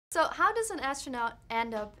So how does an astronaut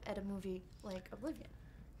end up at a movie like Oblivion?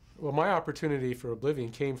 Well, my opportunity for Oblivion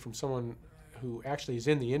came from someone who actually is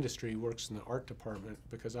in the industry, works in the art department,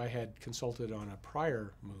 because I had consulted on a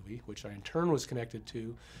prior movie, which I in turn was connected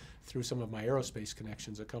to through some of my aerospace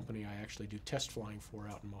connections, a company I actually do test flying for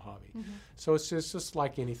out in Mojave. So it's just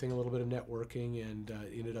like anything, a little bit of networking, and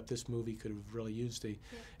ended up this movie could have really used the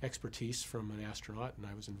expertise from an astronaut, and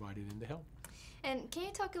I was invited in to help. And can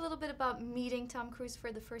you talk a little bit about meeting Tom Cruise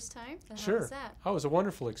for the first time? And Sure. How was that? Oh, it was a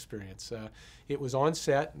wonderful experience. It was on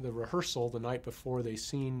set, the rehearsal the night before they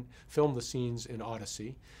filmed the scenes in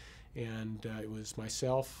Odyssey. And it was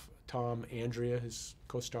myself, Tom, Andrea, his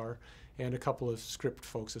co-star, and a couple of script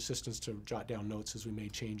folks, assistants to jot down notes as we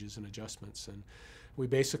made changes and adjustments. And we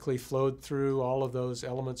basically flowed through all of those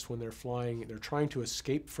elements when they're flying. They're trying to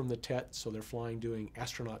escape from the Tet, so they're flying doing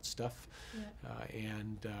astronaut stuff.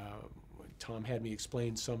 Tom had me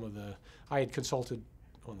explain some of I had consulted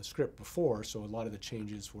on the script before, so a lot of the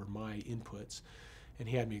changes were my inputs. And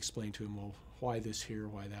he had me explain to him, well, why this here,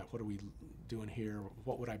 why that, what are we doing here,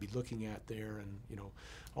 what would I be looking at there, and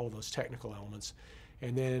all of those technical elements.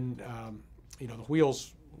 And then the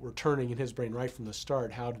wheels were turning in his brain right from the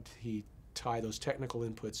start. How did he tie those technical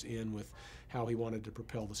inputs in with how he wanted to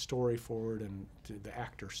propel the story forward and the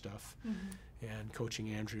actor stuff, and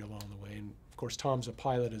coaching Andrea along the way. And of course, Tom's a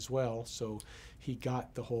pilot as well, so he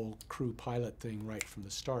got the whole crew pilot thing right from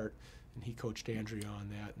the start, and he coached Andrea on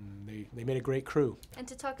that, and they made a great crew. And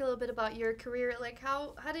to talk a little bit about your career, like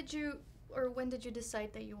how did you, or when did you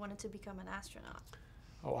decide that you wanted to become an astronaut?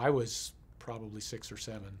 Oh, I was probably 6 or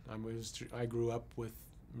 7. I grew up with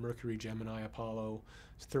Mercury, Gemini, Apollo.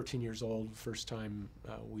 I was 13 years old, first time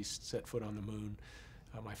we set foot on the moon.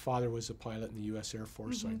 My father was a pilot in the U.S. Air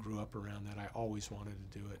Force, so I grew up around that. I always wanted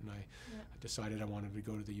to do it, and I decided I wanted to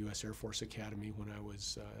go to the U.S. Air Force Academy when I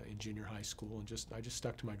was in junior high school, and I just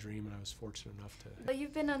stuck to my dream, and I was fortunate enough to. But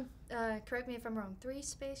you've been on, correct me if I'm wrong, 3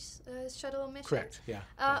 space shuttle missions? Correct, yeah.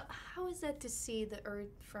 How is that to see the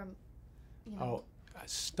Earth from, Oh,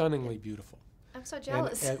 stunningly beautiful. I'm so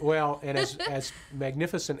jealous. And as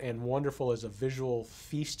magnificent and wonderful as a visual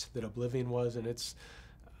feast that Oblivion was, and it's,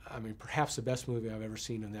 perhaps the best movie I've ever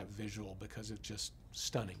seen in that visual, because it's just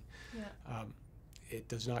stunning. Yeah. It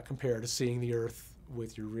does not compare to seeing the Earth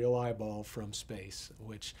with your real eyeball from space,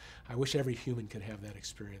 which I wish every human could have that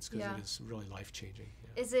experience, because it is really life-changing.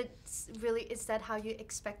 Yeah. Is that how you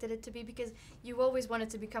expected it to be? Because you always wanted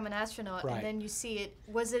to become an astronaut, and then you see it.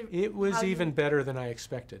 Was it? It was even better than I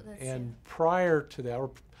expected. And prior to that,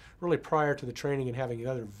 or really prior to the training and having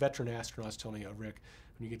other veteran astronauts tell me, oh, Rick,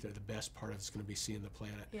 when you get there, the best part of it's going to be seeing the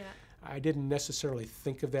planet. Yeah. I didn't necessarily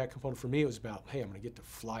think of that component. For me, it was about, hey, I'm going to get to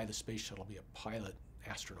fly the space shuttle, be a pilot,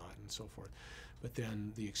 astronaut, and so forth. But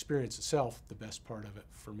then the experience itself, the best part of it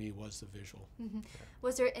for me was the visual. Yeah.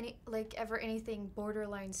 Was there ever anything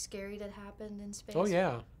borderline scary that happened in space? Oh,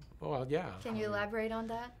 yeah. Well, yeah. Can you elaborate on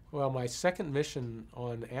that? Well, my second mission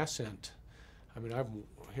on Ascent,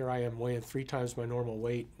 here I am weighing 3 times my normal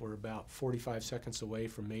weight. We're about 45 seconds away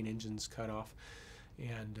from main engines cut off.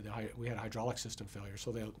 And we had a hydraulic system failure,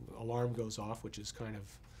 so the alarm goes off, which is kind of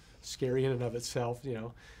scary in and of itself,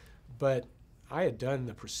 But I had done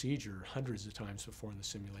the procedure hundreds of times before in the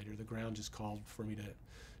simulator. The ground just called for me to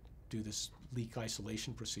do this leak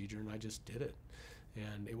isolation procedure, and I just did it.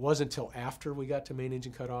 And it wasn't until after we got to main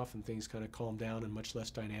engine cutoff and things kind of calmed down and much less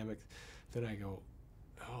dynamic, then I go,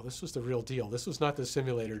 oh, this was the real deal. This was not the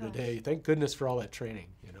simulator today. Thank goodness for all that training,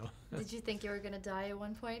 Did you think you were going to die at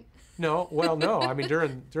one point? No, well, no.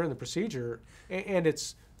 During the procedure, and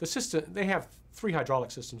it's the system. They have 3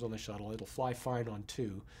 hydraulic systems on the shuttle. It'll fly fine on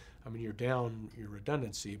 2. You're down your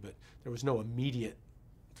redundancy, but there was no immediate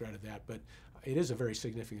threat of that. But it is a very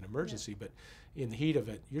significant emergency. But in the heat of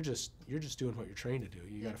it, you're just doing what you're trained to do.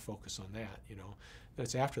 You got to focus on that. Then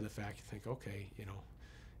it's after the fact you think, okay,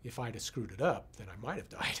 if I'd have screwed it up, then I might have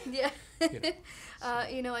died. Yeah.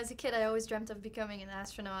 As a kid, I always dreamt of becoming an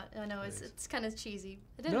astronaut. I know it's kind of cheesy.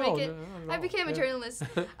 I didn't make it. No, I became a journalist.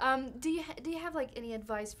 Do you have any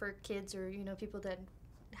advice for kids or people that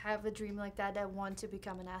have a dream like that want to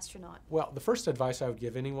become an astronaut? Well, the first advice I would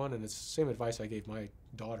give anyone, and it's the same advice I gave my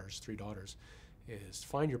 3 daughters, is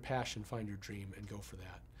find your passion, find your dream, and go for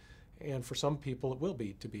that. And for some people, it will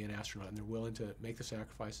be to be an astronaut, and they're willing to make the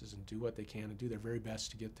sacrifices and do what they can and do their very best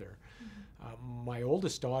to get there. My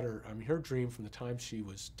oldest daughter, her dream from the time she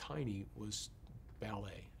was tiny was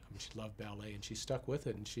ballet. She loved ballet, and she stuck with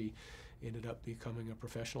it, and she ended up becoming a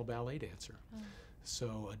professional ballet dancer.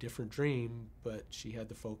 So a different dream, but she had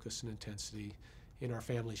the focus and intensity. In our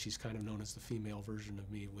family, she's kind of known as the female version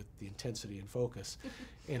of me with the intensity and focus,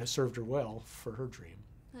 and it served her well for her dream.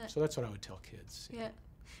 So that's what I would tell kids. Yeah.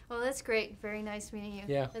 Well, that's great. Very nice meeting you.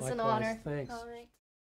 Yeah, It's an likewise. honor. Thanks. All right.